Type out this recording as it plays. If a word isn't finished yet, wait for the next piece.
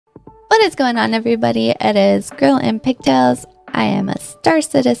What is going on, everybody? It is Girl-in-Pigtails. I am a Star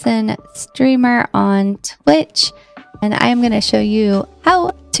Citizen streamer on Twitch, and I am going to show you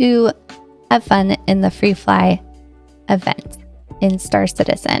how to have fun in the free fly event in Star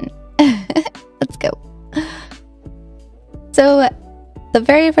Citizen. Let's go. So the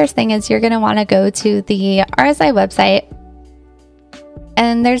very first thing is you're going to want to go to the RSI website,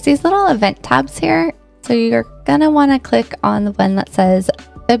 and there's these little event tabs here. So you're going to want to click on the one that says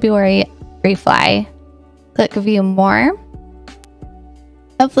February free fly. Click view more.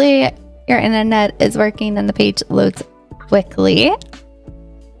 Hopefully your internet is working and the page loads quickly.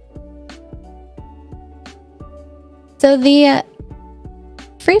 So the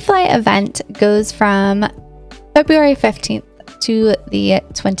free fly event goes from February 15th to the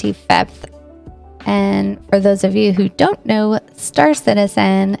 25th. And for those of you who don't know, Star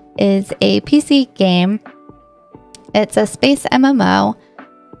Citizen is a PC game. It's a space MMO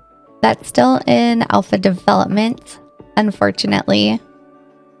that's still in alpha development, unfortunately.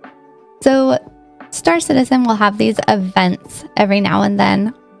 So Star Citizen will have these events every now and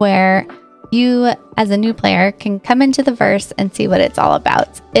then where you, as a new player, can come into the verse and see what it's all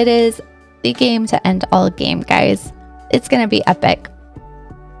about. It is the game to end all game, guys. It's going to be epic.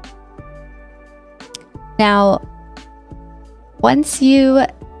 Now, once you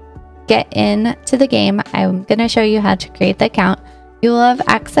get into the game, I'm going to show you how to create the account. You will have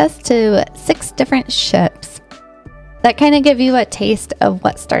access to 6 different ships that kind of give you a taste of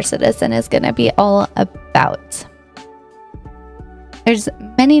what Star Citizen is going to be all about. There's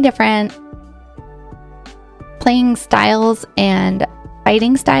many different playing styles and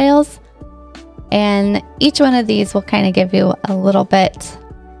fighting styles, and each one of these will kind of give you a little bit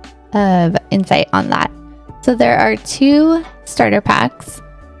of insight on that. So there are 2 starter packs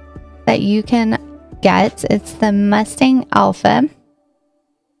that you can get. It's the Mustang Alpha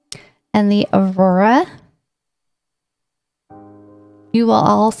and the Aurora. You will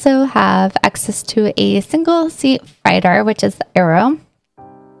also have access to a single seat fighter, which is the Arrow.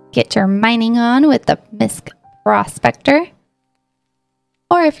 Get your mining on with the Misk Prospector.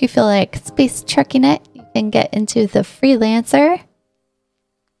 Or if you feel like space trucking it, you can get into the Freelancer.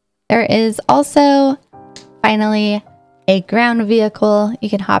 There is also finally a ground vehicle. You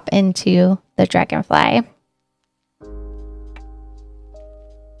can hop into the Dragonfly.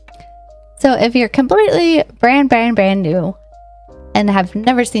 So if you're completely brand new and have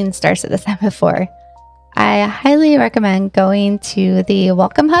never seen Star Citizen before, I highly recommend going to the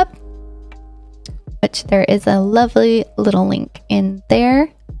Welcome Hub, which there is a lovely little link in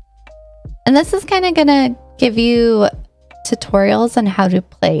there. And this is kind of going to give you tutorials on how to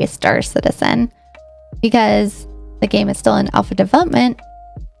play Star Citizen, because the game is still in alpha development.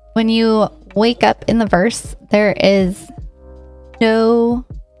 When you wake up in the verse, there is no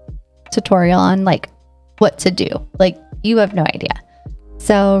tutorial on like what to do. Like, you have no idea.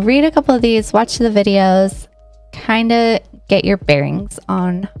 So read a couple of these, watch the videos, kind of get your bearings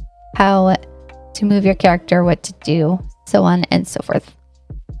on how to move your character, what to do, so on and so forth.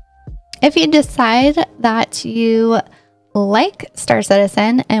 If you decide that you like Star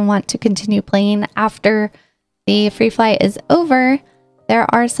Citizen and want to continue playing after the free fly is over, there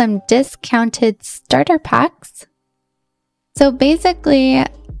are some discounted starter packs. So basically,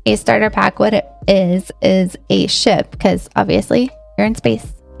 a starter pack, what it is a ship, because obviously you're in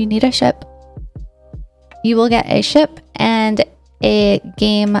space, you need a ship. You will get a ship and a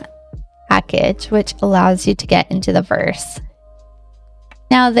game package, which allows you to get into the verse.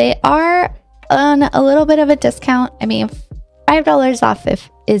 Now they are on a little bit of a discount. I mean, $5 off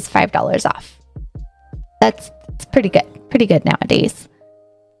is $5 off. That's pretty good nowadays.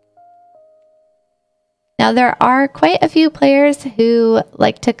 Now there are quite a few players who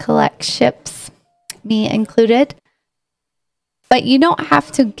like to collect ships, me included, but you don't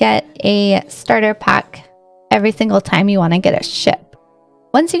have to get a starter pack every single time you want to get a ship.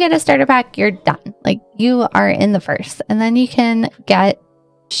 Once you get a starter pack, you're done. Like, you are in the verse, and then you can get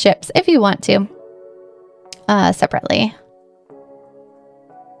ships if you want to, separately.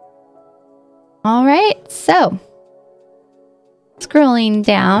 All right, so scrolling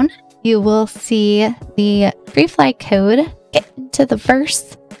down, you will see the free fly code. Get into the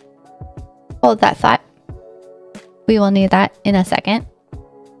verse. Hold that thought. We will need that in a second.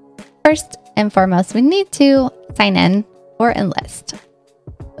 First and foremost, we need to sign in or enlist.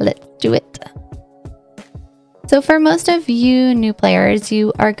 Let's do it. So for most of you new players,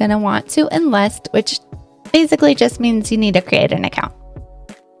 you are going to want to enlist, which basically just means you need to create an account.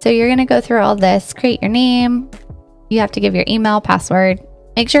 So you're going to go through all this, create your name. You have to give your email, password.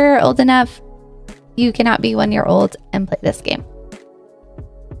 Make sure you're old enough. You cannot be 1 year old and play this game.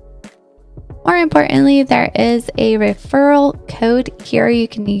 More importantly, there is a referral code here you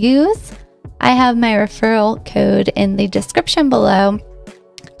can use. I have my referral code in the description below.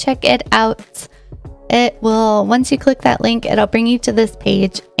 Check it out. It will, once you click that link, it'll bring you to this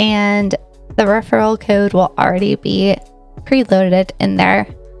page and the referral code will already be preloaded in there.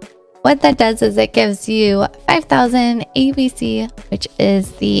 What that does is it gives you 5,000 ABC, which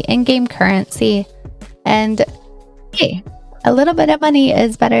is the in-game currency. And hey, a little bit of money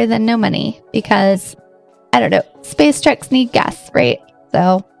is better than no money because, I don't know, space trucks need gas, right?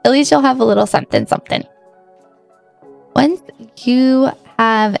 So at least you'll have a little something something. Once you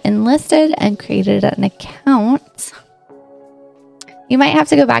have enlisted and created an account, you might have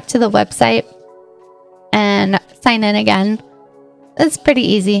to go back to the website and sign in again. It's pretty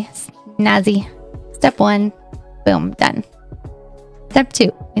easy, snazzy. Step 1, boom, done. Step 2,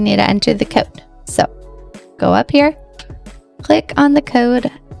 you need to enter the code. So go up here, click on the code.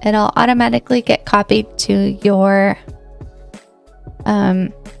 It'll automatically get copied to your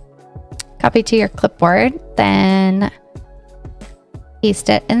clipboard. Then paste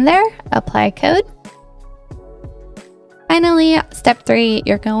it in there, apply code. Finally, step 3,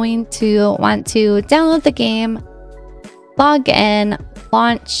 you're going to want to download the game, log in,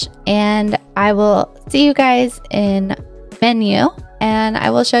 launch, and I will see you guys in menu and I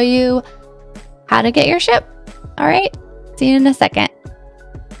will show you how to get your ship. All right, see you in a second.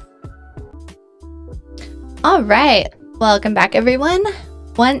 All right, welcome back everyone.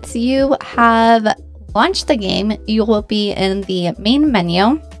 Once you have launched the game, you will be in the main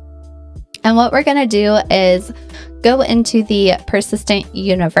menu. And what we're gonna do is go into the persistent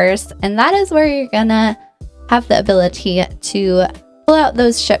universe, and that is where you're gonna have the ability to pull out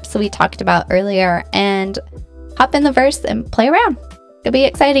those ships that we talked about earlier and hop in the verse and play around. It'll be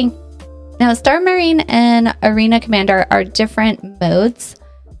exciting. Now, Star Marine and Arena Commander are different modes.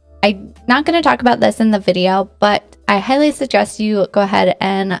 I'm not going to talk about this in the video, but I highly suggest you go ahead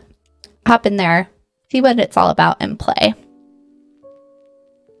and hop in there, see what it's all about, and play.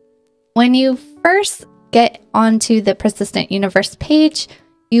 When you first get onto the Persistent Universe page,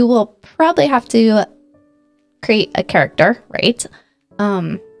 you will probably have to create a character, right?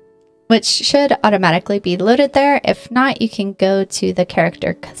 Which should automatically be loaded there. If not, you can go to the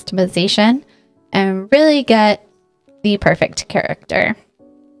character customization and really get the perfect character.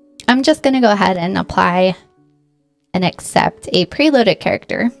 I'm just going to go ahead and apply and accept a preloaded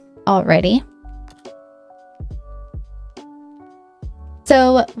character already.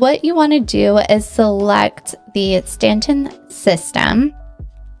 So what you want to do is select the Stanton system.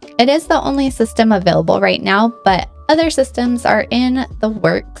 It is the only system available right now, but other systems are in the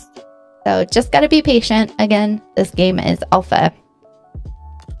works. So just got to be patient. Again, this game is alpha.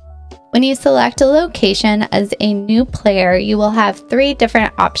 When you select a location as a new player, you will have 3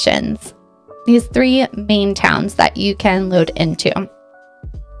 different options. These 3 main towns that you can load into.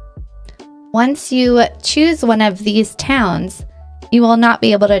 Once you choose one of these towns, you will not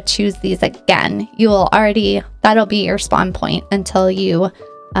be able to choose these again. You will already, that'll be your spawn point until you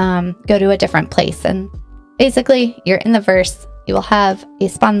go to a different place. And basically, you're in the verse. You will have a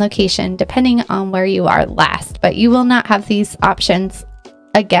spawn location depending on where you are last, but you will not have these options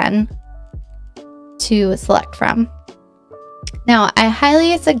again to select from. Now, I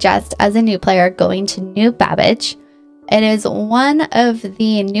highly suggest as a new player going to New Babbage. It is one of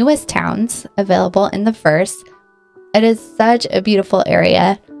the newest towns available in the verse. It is such a beautiful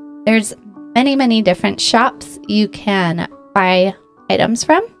area. There's many, many different shops you can buy items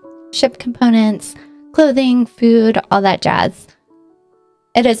from, ship components, clothing, food, all that jazz.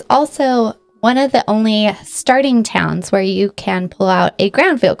 It is also one of the only starting towns where you can pull out a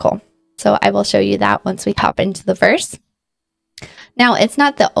ground vehicle. So I will show you that once we hop into the verse. Now, it's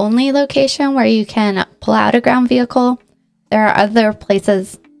not the only location where you can pull out a ground vehicle. There are other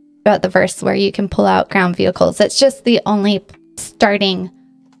places throughout the verse where you can pull out ground vehicles. It's just the only starting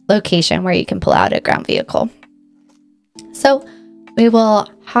location where you can pull out a ground vehicle. So we will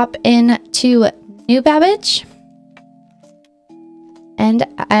hop into New Babbage. And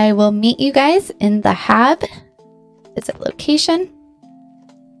I will meet you guys in the hab. Visit location.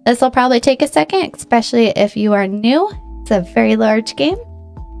 This will probably take a second, especially if you are new. It's a very large game.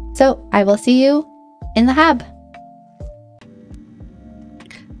 So I will see you in the hab.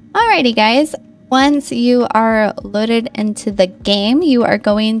 Alrighty guys, once you are loaded into the game, you are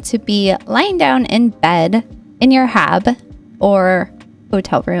going to be lying down in bed in your hab or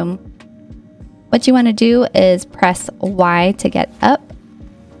hotel room. What you want to do is press Y to get up.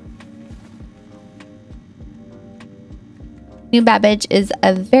 New Babbage is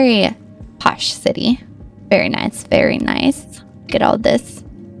a very posh city. Very nice, very nice. Look at all this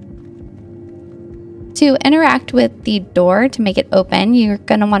To interact with the door to make it open, you're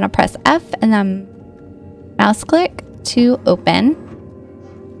going to want to press F and then mouse click to open.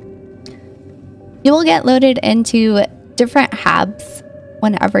 You will get loaded into different hubs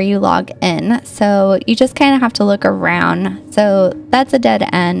whenever you log in. So you just kind of have to look around. So that's a dead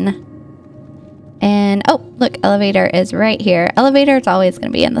end. And oh, look, elevator is right here. Elevator is always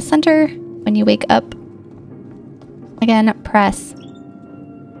going to be in the center when you wake up. Again, press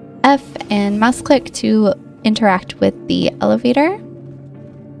F and mouse click to interact with the elevator.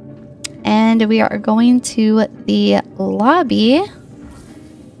 And we are going to the lobby.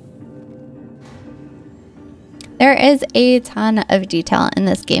 There is a ton of detail in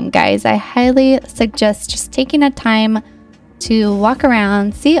this game, guys. I highly suggest just taking a time to walk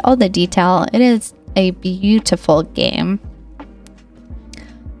around, see all the detail. It is a beautiful game.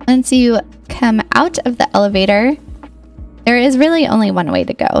 Once you come out of the elevator, there is really only one way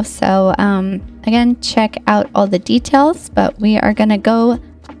to go. So again, check out all the details, but we are gonna go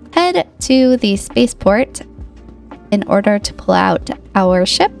head to the spaceport in order to pull out our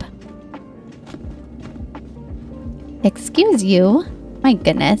ship. Excuse you. My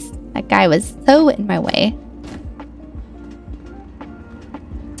goodness, that guy was so in my way.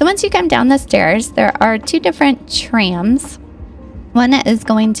 So once you come down the stairs, there are two different trams. One is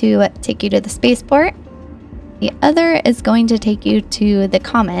going to take you to the spaceport. The other is going to take you to the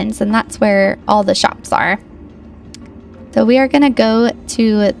commons, and that's where all the shops are. So we are going to go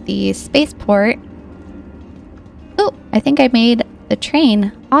to the spaceport. Oh, I think I made the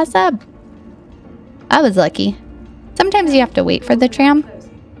train. Awesome. I was lucky. Sometimes you have to wait for the tram.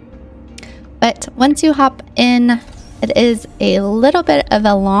 But once you hop in, it is a little bit of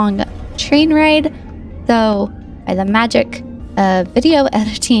a long train ride. So by the magic of video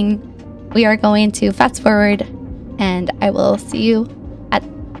editing, we are going to fast forward, and I will see you at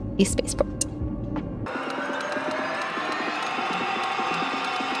the spaceport.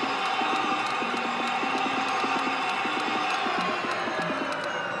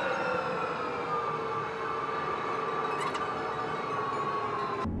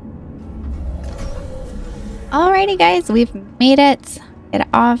 Alrighty guys, we've made it. Get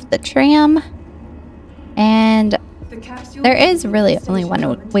off the tram. And there is really only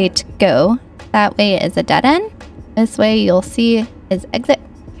one way to go. That way is a dead end. This way you'll see is exit.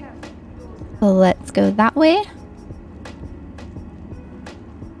 So let's go that way.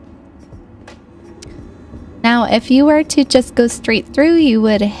 Now if you were to just go straight through, you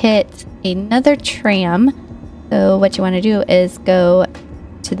would hit another tram. So what you want to do is go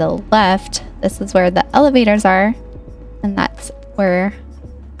to the left. This is where the elevators are, and that's where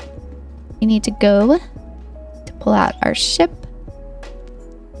we need to go to pull out our ship.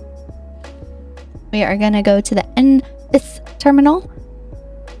 We are going to go to the end of this terminal.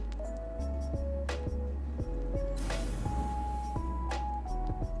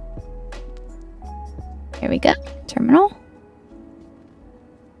 Here we go. Terminal.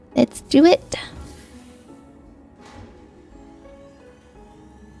 Let's do it.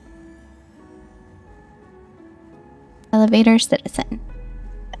 Elevator citizen.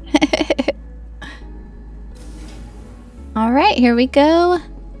 All right, here we go.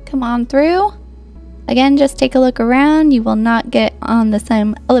 Come on through. Again, just take a look around. You will not get on the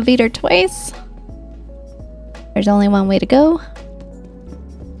same elevator twice. There's only one way to go.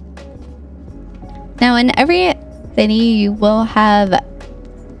 Now, in every city, you will have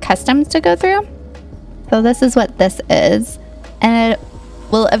customs to go through. So this is what this is. And it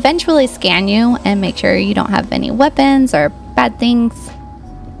will eventually scan you and make sure you don't have any weapons or bad things.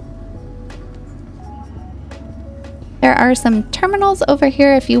 There are some terminals over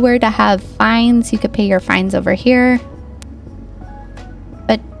here. If you were to have fines, you could pay your fines over here.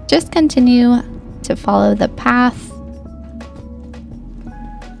 But just continue to follow the path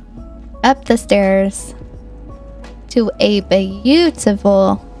up the stairs to a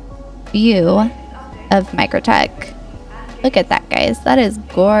beautiful view of Microtech. Look at that, guys. That is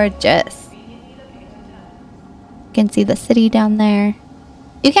gorgeous. You can see the city down there.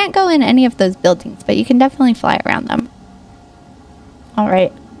 You can't go in any of those buildings, but you can definitely fly around them. All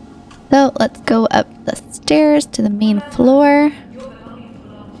right. So let's go up the stairs to the main floor.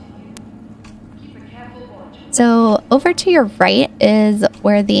 So over to your right is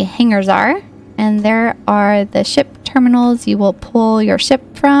where the hangars are. And there are the ship terminals you will pull your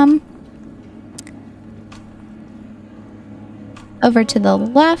ship from. Over to the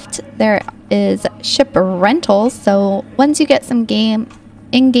left, there is ship rentals. So once you get some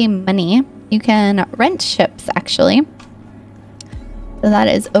in-game money, you can rent ships, actually. So that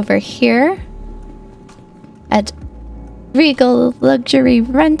is over here at Regal Luxury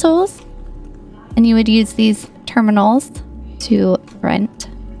Rentals. And you would use these terminals to rent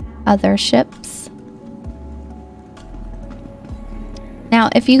other ships. Now,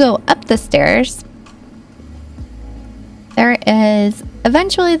 if you go up the stairs, there is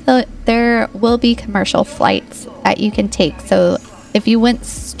eventually there will be commercial flights that you can take. So if you went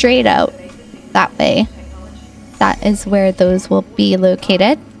straight out that way, that is where those will be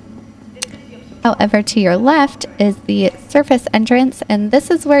located. However, to your left is the surface entrance, and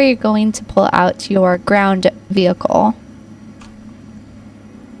this is where you're going to pull out your ground vehicle.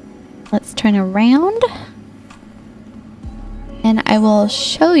 Let's turn around, and I will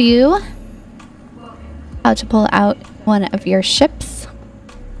show you how to pull out one of your ships.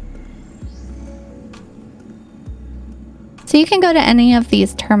 So you can go to any of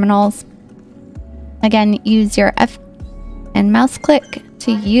these terminals. Again, use your F and mouse click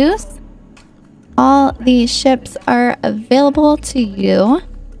to use. All these ships are available to you.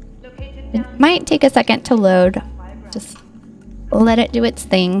 It might take a second to load. Just let it do its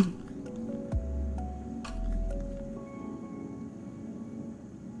thing.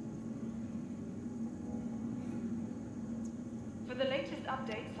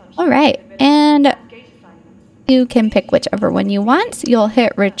 Alright, and you can pick whichever one you want. So you'll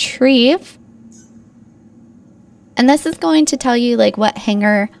hit retrieve. And this is going to tell you like what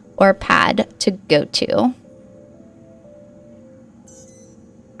hangar or pad to go to.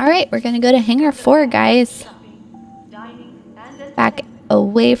 Alright, we're going to go to hangar 4, guys. Back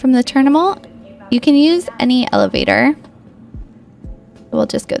away from the terminal. You can use any elevator. We'll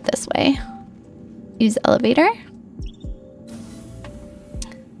just go this way. Use elevator.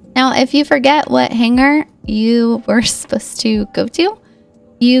 Now, if you forget what hangar you were supposed to go to,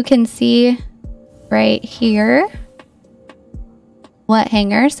 you can see right here what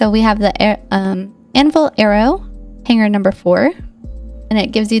hangar. So we have the Anvil Arrow, hangar number 4, and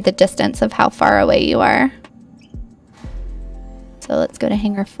it gives you the distance of how far away you are. So let's go to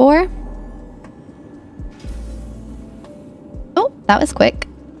hangar 4. Oh, that was quick.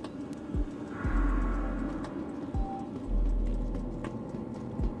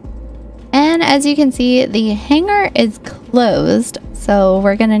 And as you can see, the hangar is closed, so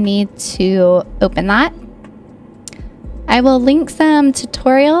we're gonna need to open that. I will link some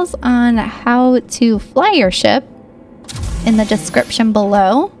tutorials on how to fly your ship in the description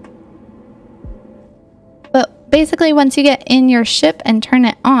below. But basically, once you get in your ship and turn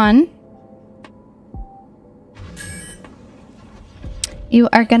it on, you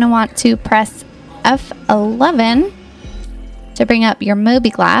are gonna want to press F11 to bring up your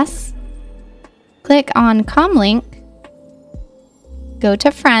Mobi-Glass. Click on Comlink, go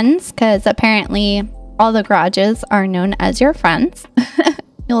to Friends, because apparently all the garages are known as your friends.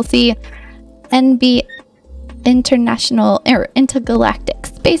 You'll see NB International or Intergalactic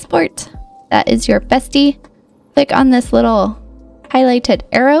Spaceport. That is your bestie. Click on this little highlighted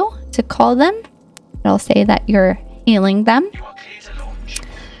arrow to call them. It'll say that you're hailing them.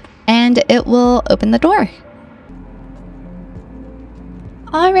 And it will open the door.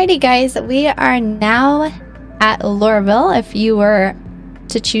 Alrighty guys, we are now at Lorville. If you were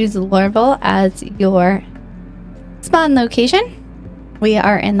to choose Lorville as your spawn location, we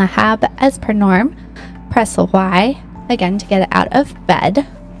are in the hab as per norm. Press Y again to get it out of bed.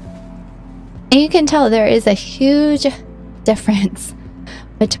 And you can tell there is a huge difference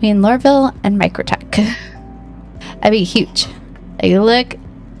between Lorville and Microtech. I mean, huge. Like, look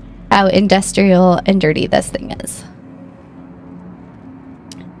how industrial and dirty this thing is.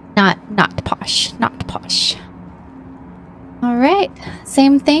 Not posh, not posh. All right,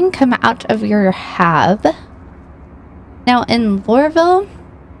 same thing, come out of your hab. Now in Lorville,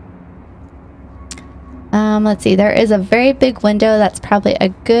 let's see, there is a very big window. That's probably a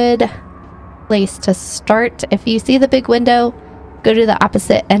good place to start. If you see the big window, go to the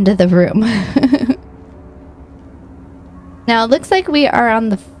opposite end of the room. Now it looks like we are on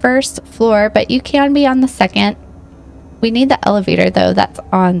the first floor, but you can be on the second. We need the elevator though, that's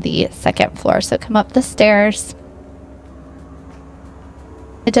on the second floor. So come up the stairs.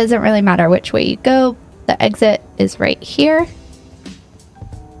 It doesn't really matter which way you go. The exit is right here.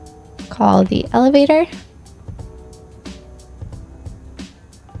 Call the elevator.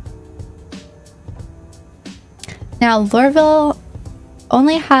 Now Lorville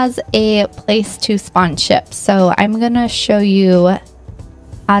only has a place to spawn ships, so I'm gonna show you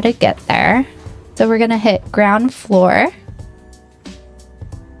how to get there. So we're gonna hit ground floor.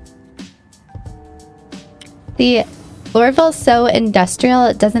 The Lorville's so industrial,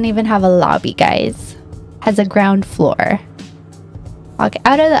 it doesn't even have a lobby, guys. It has a ground floor. Walk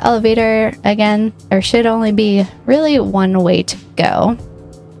out of the elevator. Again, there should only be really one way to go.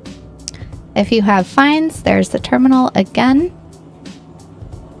 If you have fines, there's the terminal again.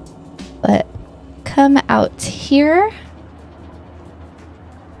 But come out here.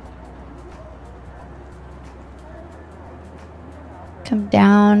 Come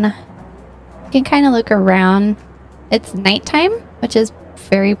down. You can kind of look around. It's nighttime, which is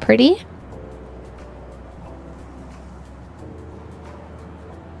very pretty.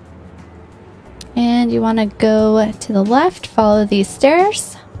 And you want to go to the left, follow these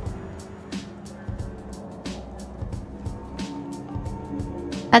stairs.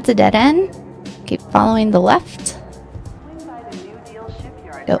 That's a dead end. Keep following the left.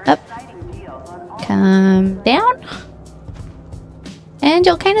 Go up. Come down. And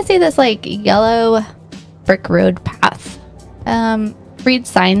you'll kind of see this like yellow brick road path. Read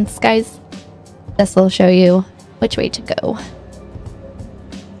signs, guys. This will show you which way to go.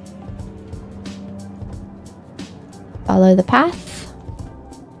 Follow the path.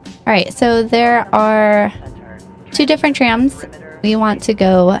 Alright, so there are 2 different trams. We want to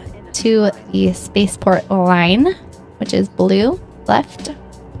go to the spaceport line, which is blue, left.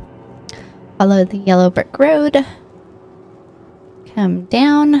 Follow the yellow brick road. Come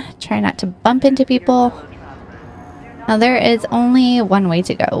down. Try not to bump into people. Now there is only one way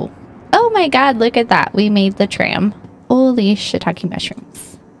to go. Oh my god, look at that. We made the tram. Holy shiitake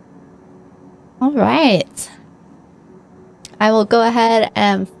mushrooms. Alright. I will go ahead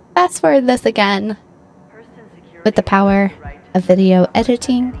and fast forward this again with the power of video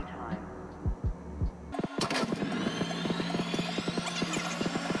editing.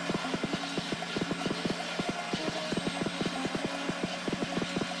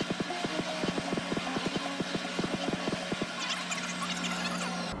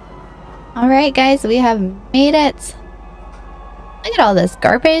 Alright guys, we have made it. Look at all this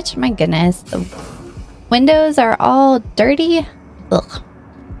garbage. My goodness. The windows are all dirty. Ugh.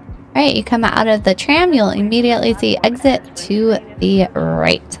 Alright, you come out of the tram, you'll immediately see exit to the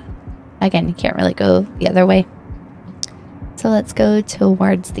right. Again, you can't really go the other way. So let's go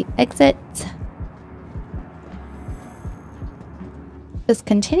towards the exit. Just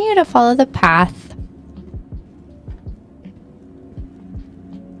continue to follow the path.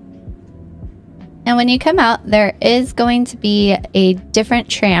 And when you come out, there is going to be a different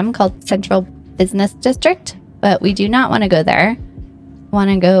tram called Central Business District, but we do not want to go there. We want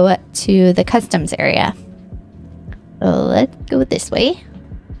to go to the customs area. So let's go this way.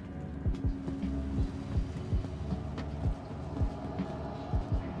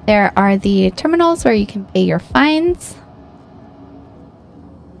 There are the terminals where you can pay your fines.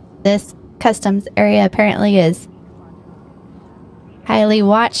 This customs area apparently is highly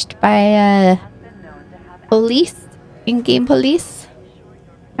watched by police, in-game police.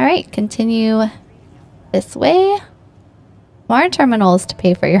 Alright, continue this way. More terminals to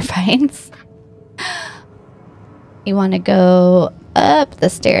pay for your fines. You want to go up the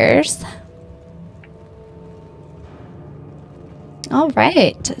stairs.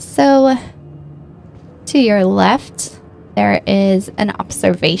 Alright, so to your left, there is an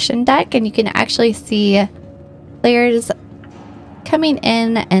observation deck, and you can actually see players coming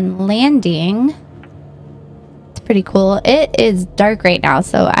in and landing. Pretty cool. It is dark right now,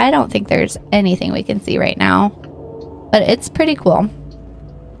 so I don't think there's anything we can see right now, but it's pretty cool.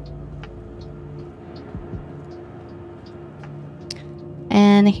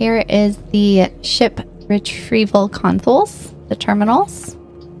 And here is the ship retrieval consoles, the terminals.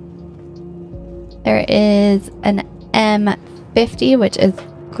 There is an M50, which is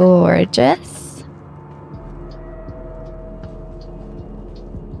gorgeous.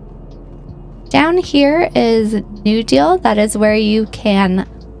 Down here is New Deal. That is where you can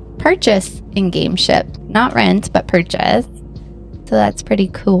purchase in-game ship. Not rent, but purchase. So that's pretty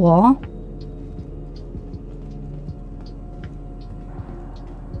cool.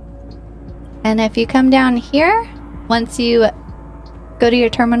 And if you come down here, once you go to your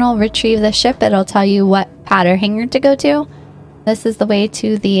terminal, retrieve the ship, it'll tell you what pad or hangar to go to. This is the way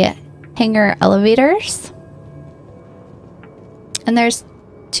to the hangar elevators. And there's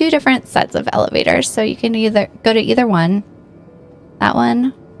 2 different sets of elevators, so you can either go to either one, that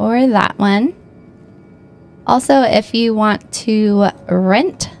one or that one. Also, if you want to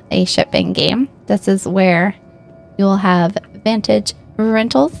rent a ship in game, this is where you'll have Vantage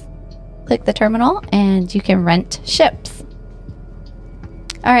Rentals. Click the terminal and you can rent ships.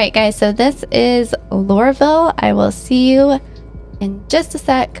 Alright guys, so this is Lorville. I will see you in just a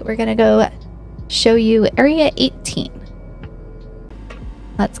sec. We're gonna go show you Area 18.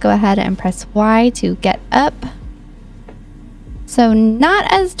 Let's go ahead and press Y to get up. So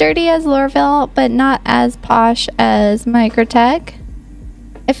not as dirty as Lorville, but not as posh as Microtech.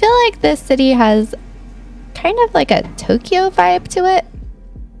 I feel like this city has kind of like a Tokyo vibe to it.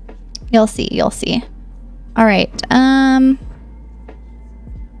 You'll see, you'll see. All right,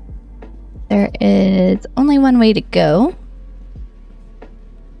 there is only one way to go.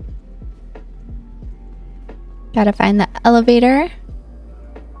 Gotta find the elevator.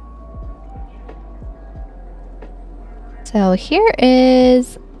 So here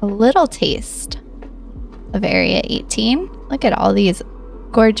is a little taste of Area 18. Look at all these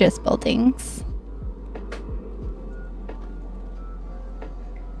gorgeous buildings.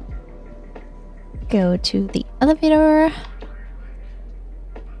 Go to the elevator.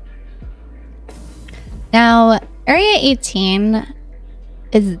 Now, Area 18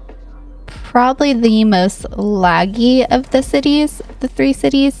 is probably the most laggy of the cities, the 3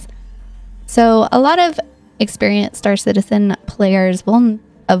 cities. So a lot of experienced Star Citizen players will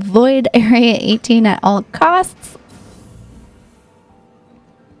avoid Area 18 at all costs.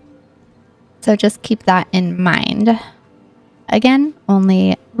 So just keep that in mind. Again,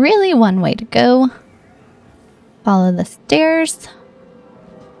 only really one way to go. Follow the stairs.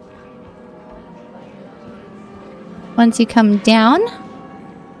 Once you come down,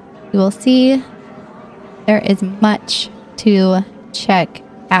 you will see there is much to check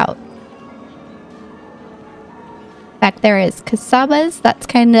out. Back there is Kasaba's. That's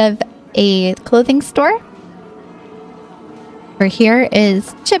kind of a clothing store. Over here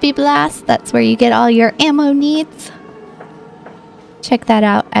is Chibi Blast. That's where you get all your ammo needs. Check that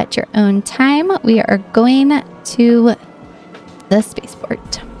out at your own time. We are going to the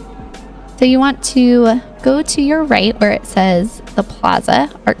spaceport. So you want to go to your right where it says the Plaza,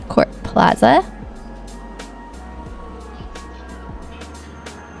 Art Court Plaza.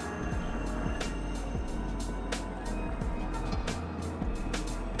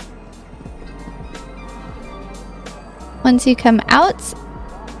 Once you come out,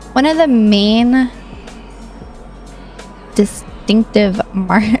 one of the main distinctive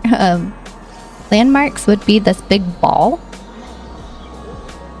landmarks would be this big ball.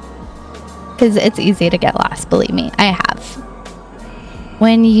 Because it's easy to get lost, believe me, I have.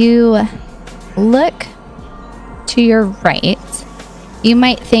 When you look to your right, you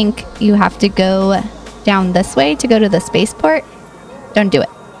might think you have to go down this way to go to the spaceport. Don't do it.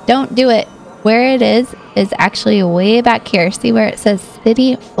 Don't do it. Where it is actually way back here. See where it says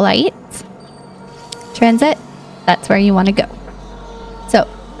City Flight Transit? That's where you want to go. So,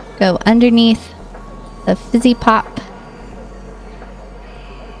 go underneath the Fizzy Pop.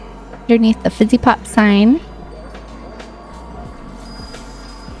 Underneath the Fizzy Pop sign.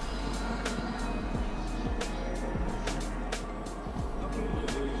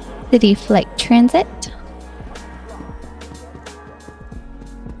 City Flight Transit.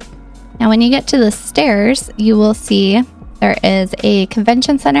 Now when you get to the stairs, you will see there is a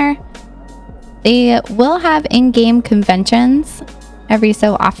convention center. They will have in-game conventions every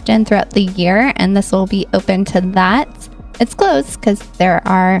so often throughout the year, and this will be open to that. It's closed because there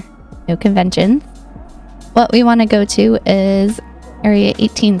are no conventions. What we want to go to is Area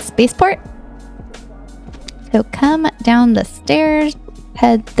 18 Spaceport. So come down the stairs,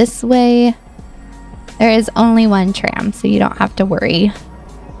 head this way. There is only one tram, so you don't have to worry.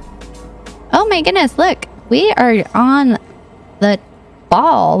 Oh my goodness, look! We are on the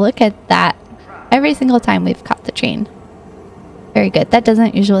ball. Look at that. Every single time we've caught the train. Very good. That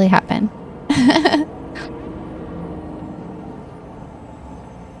doesn't usually happen.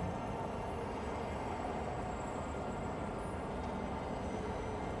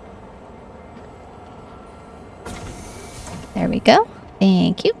 There we go.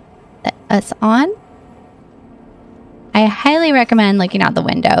 Thank you. Let us on. I highly recommend looking out the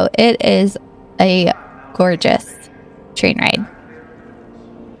window. It is a gorgeous train ride.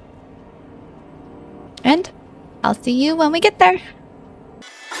 And I'll see you when we get there.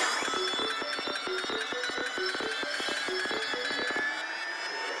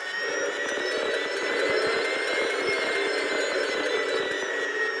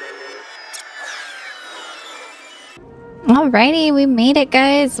 Alrighty, we made it,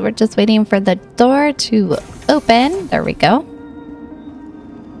 guys. We're just waiting for the door to open. There we go.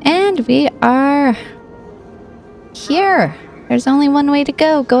 And we are here. There's only one way to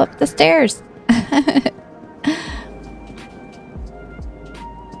go. Go up the stairs.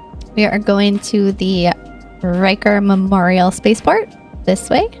 We are going to the Riker Memorial Spaceport. This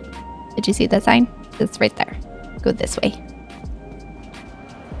way. Did you see that sign? It's right there. Go this way.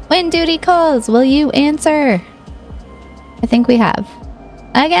 When duty calls, will you answer? I think we have.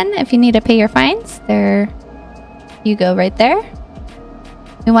 Again, if you need to pay your fines, there you go right there.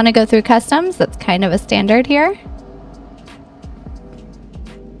 We want to go through customs. That's kind of a standard here.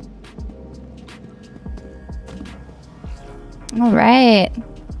 All right.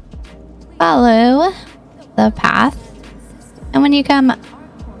 Follow the path. And when you come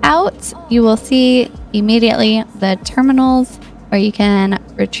out, you will see immediately the terminals where you can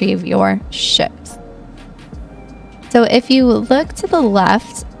retrieve your ships. So if you look to the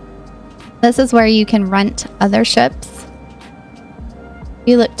left, this is where you can rent other ships.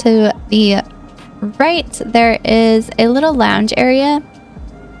 You look to the right, there is a little lounge area.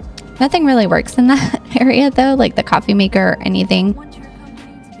 Nothing really works in that area though, like the coffee maker or anything.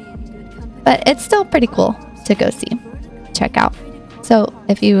 But it's still pretty cool to go see, check out. So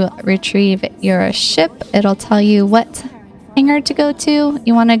if you retrieve your ship, it'll tell you what hangar to go to.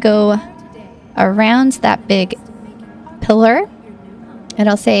 You want to go around that big pillar.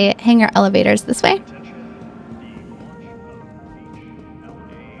 It'll say hangar elevators this way.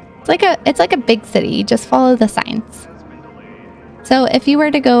 It's like a big city. You just follow the signs. So if you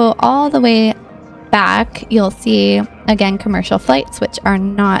were to go all the way back, you'll see again commercial flights, which are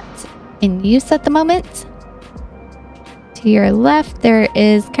not in use at the moment. To your left, there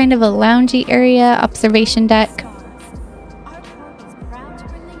is kind of a loungy area, observation deck.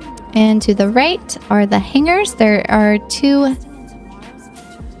 And to the right are the hangars. There are 2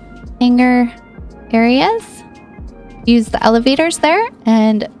 hangar areas. Use the elevators there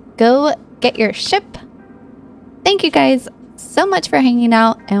and go get your ship. Thank you guys so much for hanging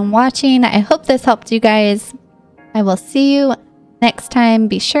out and watching. I hope this helped you guys. I will see you next time.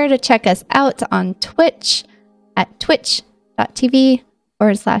 Be sure to check us out on Twitch at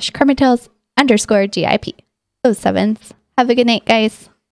twitch.tv/KarmaTales_GIP. Those 7s. Have a good night, guys.